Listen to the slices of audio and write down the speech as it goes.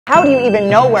how do you even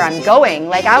know where I'm going?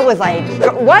 Like, I was like,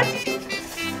 what?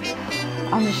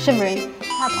 I was shivering.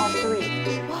 Have all three.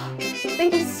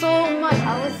 Thank you so much.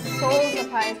 I was so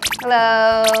surprised.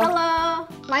 Hello. Hello.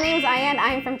 My name is Ayen.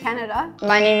 I'm from Canada.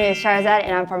 My name is 샤르자드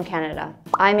and I'm from Canada.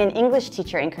 I'm an English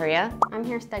teacher in Korea. I'm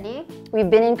here studying. We've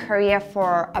been in Korea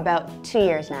for about 2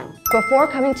 years now. Before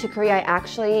coming to Korea, I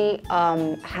actually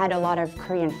had a lot of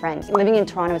Korean friends. Living in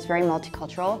Toronto is very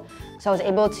multicultural, so I was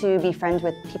able to be friends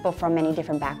with people from many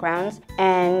different backgrounds.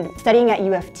 And studying at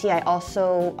UFT, I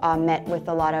also met with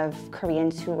a lot of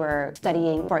Koreans who were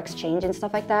studying for exchange and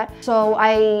stuff like that. So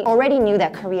I already knew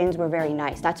that Koreans were very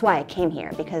nice. That's why I came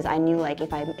here, because I knew like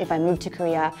if I moved to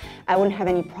Korea, I wouldn't have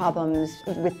any problems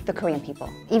with the Korean people.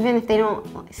 Even if they don't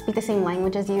speak the same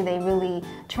language as you, they really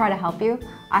try to help you.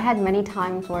 I had many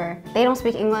times where they don't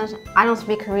speak English, I don't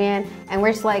speak Korean, and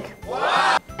we're just like,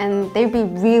 what? And they'd be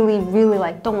really, really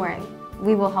like, don't worry,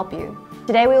 we will help you.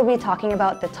 Today we will be talking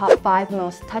about the top 5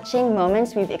 most touching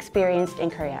moments we've experienced in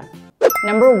Korea.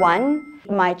 Number 1,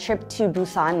 my trip to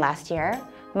Busan last year.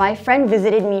 My friend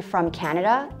visited me from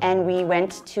Canada and we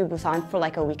went to Busan for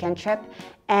like a weekend trip.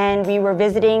 And we were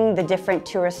visiting the different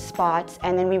tourist spots,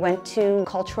 and then we went to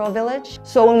Cultural Village.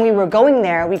 So when we were going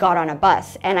there, we got on a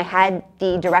bus, and I had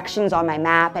the directions on my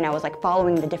map, and I was like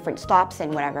following the different stops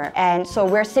and whatever. And so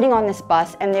we're sitting on this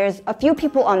bus, and there's a few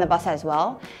people on the bus as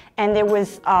well. And there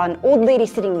was an old lady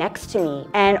sitting next to me,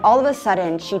 and all of a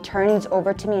sudden she turns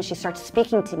over to me and she starts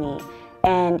speaking to me.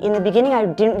 And in the beginning, I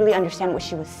didn't really understand what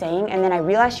she was saying, and then I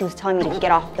realized she was telling me to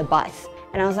get off the bus.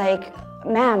 And I was like,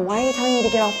 ma'am, why are you telling me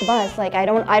to get off the bus? Like, I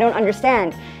don't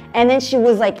understand. And then she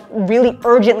was like really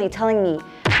urgently telling me,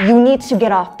 you need to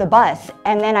get off the bus.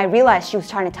 And then I realized she was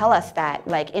trying to tell us that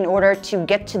like in order to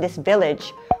get to this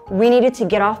village, we needed to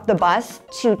get off the bus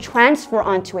to transfer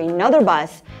onto another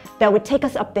bus that would take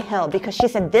us up the hill, because she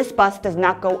said this bus does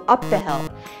not go up the hill.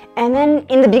 And then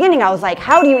in the beginning I was like,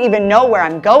 how do you even know where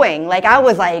I'm going? Like, I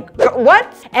was like,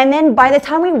 what? And then by the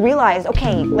time we realized,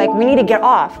 okay, like we need to get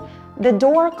off, the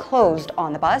door closed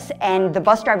on the bus and the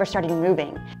bus driver started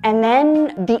moving. And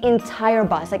then the entire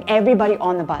bus, like everybody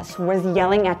on the bus was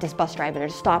yelling at this bus driver to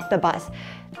stop the bus.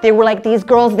 They were like, these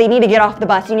girls, they need to get off the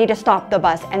bus, you need to stop the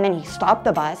bus. And then he stopped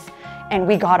the bus and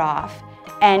we got off.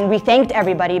 And we thanked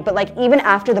everybody, but like even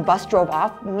after the bus drove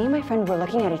off, me and my friend were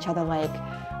looking at each other like,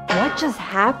 what just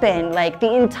happened? Like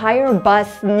the entire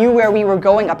bus knew where we were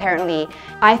going apparently.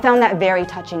 I found that very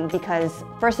touching because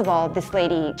first of all, this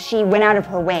lady, she went out of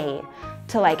her way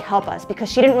to like help us because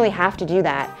she didn't really have to do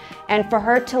that. And for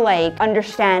her to like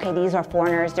understand, okay, these are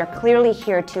foreigners, they're clearly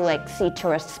here to like see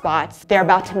tourist spots, they're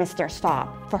about to miss their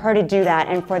stop. For her to do that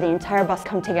and for the entire bus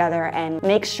come together and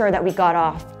make sure that we got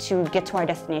off to get to our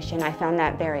destination, I found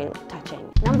that very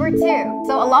touching. Number 2.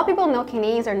 So a lot of people know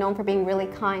Canadians are known for being really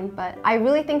kind, but I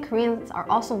really think Koreans are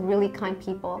also really kind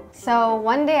people. So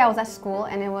one day I was at school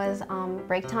and it was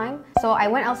break time. So I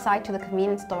went outside to the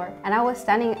convenience store and I was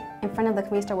standing in front of the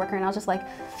convenience store worker and I was just like,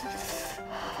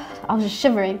 I was just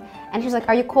shivering. And she was like,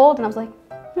 are you cold? And I was like,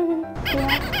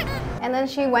 yeah. And then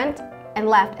she went and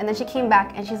left and then she came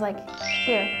back and she's like,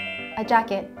 here, a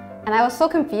jacket. And I was so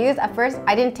confused. At first,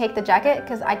 I didn't take the jacket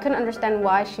because I couldn't understand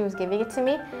why she was giving it to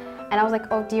me. And I was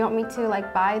like, oh, do you want me to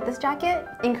like buy this jacket?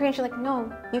 In Korean, she's like,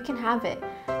 no, you can have it.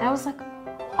 And I was like,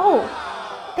 oh,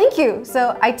 thank you.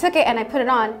 So I took it and I put it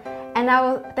on. And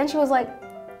then she was like,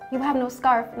 you have no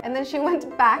scarf. And then she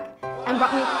went back and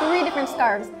brought me 3 different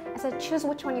scarves. I said, choose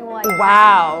which one you like.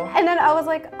 Wow. And then I was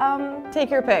like,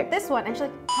 take your pick. This one. And she's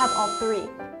like, have all 3.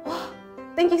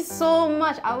 Thank you so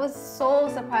much. I was so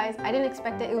surprised. I didn't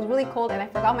expect it. It was really cold and I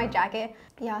forgot my jacket.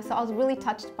 Yeah, so I was really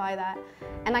touched by that.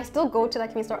 And I still go to that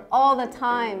convenience store all the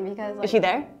time because like, is she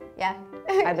there? Yeah.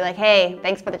 I'd be like, hey,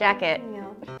 thanks for the jacket. Yeah.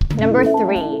 Number 3,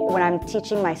 when I'm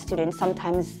teaching my students,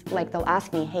 sometimes like they'll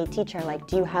ask me, hey teacher, like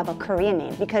do you have a Korean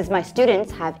name? Because my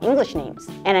students have English names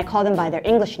and I call them by their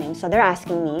English names. So they're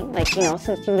asking me, like, you know,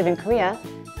 since you live in Korea,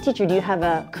 teacher, do you have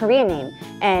a Korean name?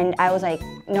 And I was like,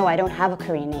 no, I don't have a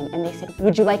Korean name. And they said,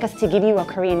 would you like us to give you a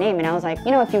Korean name? And I was like,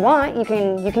 you know, if you want, you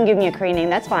can give me a Korean name,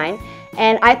 that's fine.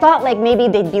 And I thought like maybe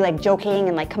they'd be like joking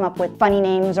and like come up with funny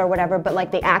names or whatever, but like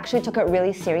they actually took it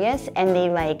really serious and they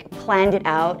like planned it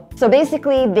out. So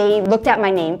basically they looked at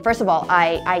my name. First of all,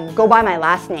 I go by my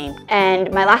last name and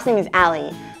my last name is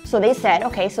Ali. So they said,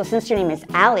 okay, so since your name is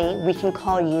Ali, we can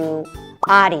call you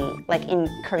Ari, like in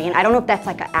Korean. I don't know if that's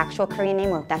like an actual Korean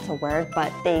name or if that's a word,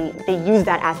 but they use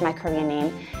that as my Korean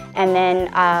name. And then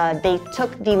they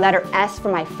took the letter S for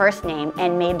my first name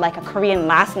and made like a Korean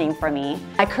last name for me.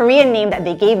 My Korean name that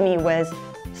they gave me was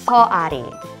So Ari.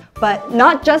 But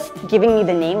not just giving me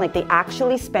the name, like they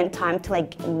actually spent time to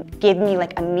like give me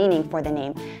like a meaning for the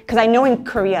name. Because I know in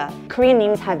Korea, Korean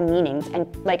names have meanings, and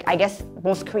like I guess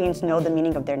most Koreans know the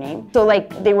meaning of their name. So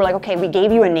like they were like, okay, we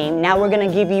gave you a name, now we're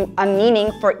gonna give you a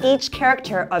meaning for each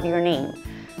character of your name.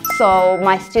 So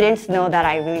my students know that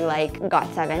I really like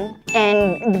GOT7.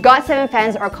 And the GOT7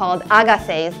 fans are called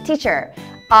Agase's teacher.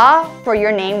 A for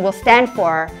your name will stand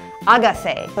for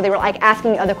Agase. So they were like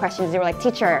asking me other questions. They were like,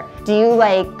 teacher, do you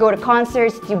like go to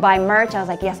concerts? Do you buy merch? I was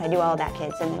like, yes, I do all that,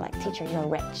 kids. And they're like, teacher, you're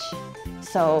rich.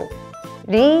 So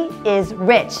Ri is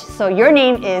rich. So your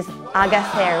name is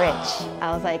Agase Rich.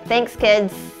 I was like, thanks,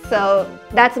 kids. So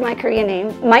that's my Korean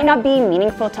name. Might not be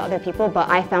meaningful to other people, but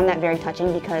I found that very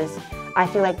touching because I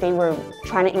feel like they were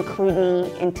trying to include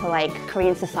me into like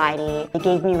Korean society. They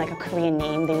gave me like a Korean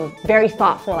name. They were very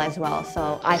thoughtful as well.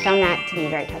 So I found that to be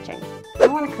very touching. I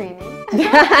want a Korean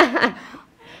name.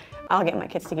 I'll get my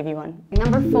kids to give you one.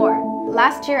 Number 4.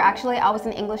 Last year, actually, I was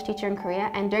an English teacher in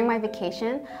Korea, and during my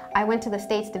vacation, I went to the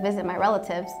States to visit my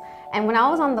relatives. And when I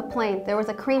was on the plane, there was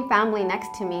a Korean family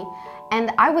next to me,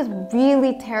 and I was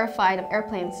really terrified of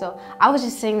airplanes. So I was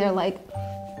just sitting there like,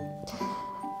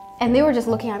 and they were just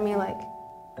looking at me like,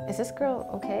 is this girl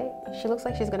okay? She looks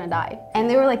like she's gonna die. And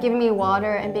they were like giving me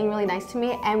water and being really nice to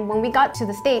me. And when we got to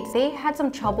the States, they had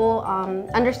some trouble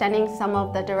understanding some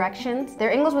of the directions. Their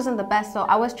English wasn't the best, so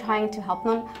I was trying to help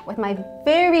them with my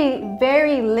very,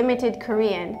 very limited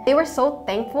Korean. They were so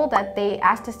thankful that they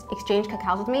asked us to exchange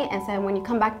cacao with me and said, when you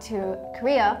come back to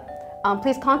Korea,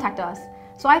 please contact us.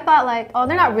 So I thought like, oh,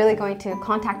 they're not really going to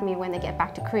contact me when they get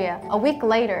back to Korea. A week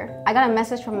later, I got a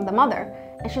message from the mother.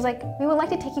 And she's like, we would like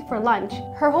to take you for lunch.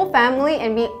 Her whole family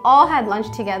and me all had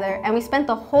lunch together, and we spent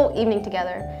the whole evening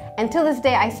together. And till this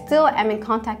day, I still am in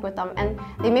contact with them, and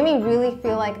they made me really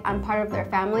feel like I'm part of their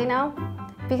family now.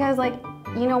 Because like,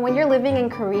 you know, when you're living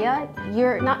in Korea,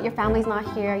 your family's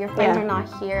not here, your friends are not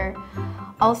here.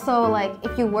 Also, like,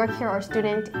 if you work here or a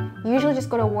student, you usually just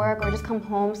go to work or just come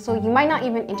home, so you might not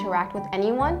even interact with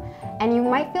anyone, and you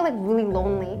might feel like really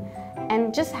lonely.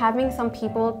 And just having some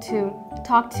people to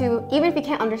talk to, even if you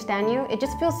can't understand you, it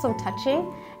just feels so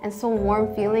touching and so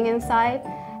warm feeling inside.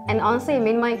 And honestly, it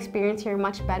made my experience here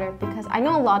much better because I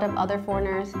know a lot of other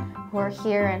foreigners who are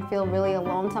here and feel really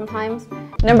alone sometimes.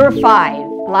 Number 5.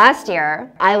 Last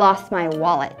year, I lost my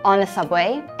wallet on the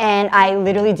subway, and I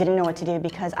literally didn't know what to do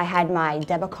because I had my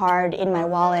debit card in my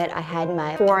wallet, I had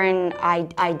my foreign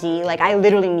ID, like I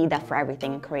literally need that for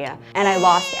everything in Korea, and I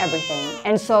lost everything.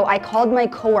 And so I called my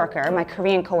coworker, my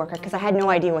Korean coworker, because I had no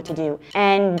idea what to do.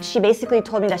 And she basically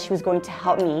told me that she was going to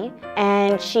help me,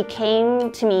 and she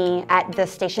came to me at the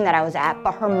station that I was at,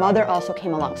 but her mother also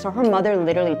came along. So her mother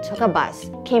literally took a bus,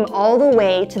 came all the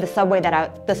way to the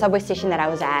subway station that I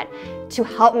was at to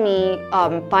help me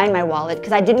find my wallet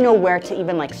because I didn't know where to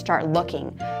even like start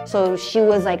looking. So she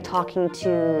was like talking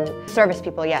to service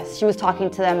people, yes. She was talking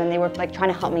to them and they were like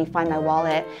trying to help me find my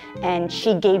wallet, and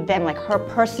she gave them like her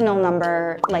personal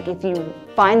number, like if you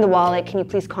find the wallet, can you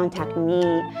please contact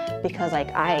me because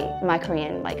like my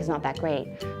Korean like is not that great.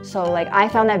 So like I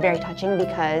found that very touching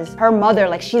because her mother,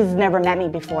 like she's never met me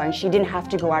before and she didn't have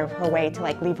to go out of her way to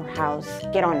like leave her house,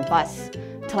 get on a bus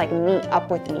to like meet up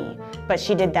with me. But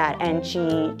she did that, and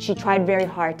she tried very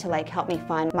hard to like help me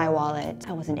find my wallet.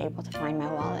 I wasn't able to find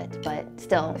my wallet, but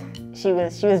still, she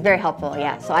was very helpful,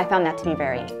 yeah. So I found that to be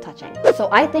very touching. So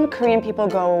I think Korean people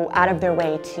go out of their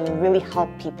way to really help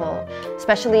people,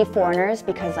 especially foreigners,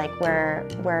 because like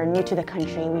we're new to the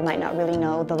country, we might not really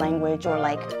know the language or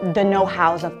like the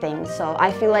know-hows of things. So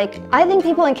I think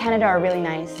people in Canada are really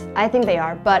nice. I think they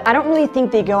are, but I don't really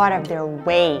think they go out of their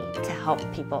way to help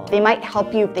people. They might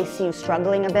help you if they see you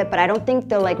struggling a bit, but I don't think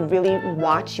they'll like really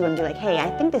watch you and be like, hey,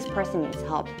 I think this person needs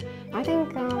help. I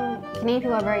think Canadian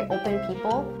people are very open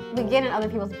people. We get in other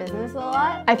people's business a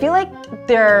lot. I feel like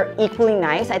they're equally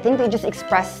nice. I think they just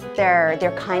express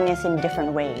their kindness in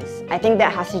different ways. I think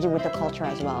that has to do with the culture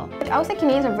as well. I would say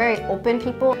Canadians are very open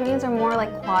people. Canadians are more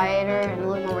like quieter and a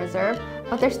little more reserved,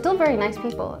 but they're still very nice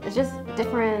people. It's just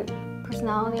different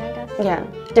personality, I guess. Yeah,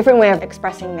 different way of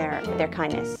expressing their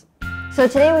kindness. So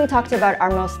today we talked about our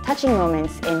most touching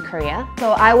moments in Korea.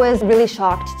 So I was really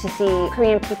shocked to see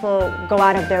Korean people go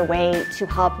out of their way to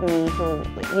help me who,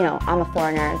 you know, I'm a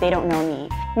foreigner, they don't know me.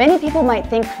 Many people might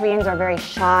think Koreans are very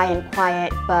shy and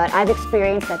quiet, but I've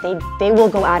experienced that they will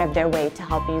go out of their way to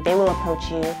help you. They will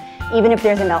approach you. Even if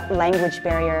there's a language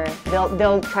barrier,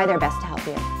 they'll try their best to help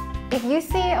you. If you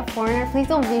see a foreigner, please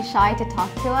don't be shy to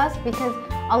talk to us because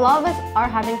a lot of us are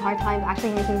having a hard time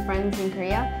actually making friends in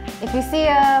Korea. If you see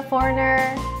a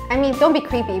foreigner, I mean, don't be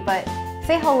creepy, but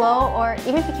say hello, or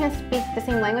even if you can't speak the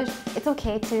same language, it's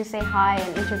okay to say hi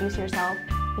and introduce yourself.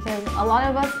 because a lot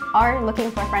of us are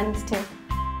looking for friends too.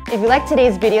 If you liked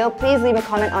today's video, please leave a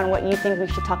comment on what you think we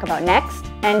should talk about next.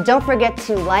 And don't forget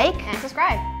to like And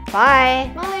subscribe.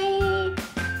 Bye! Bye!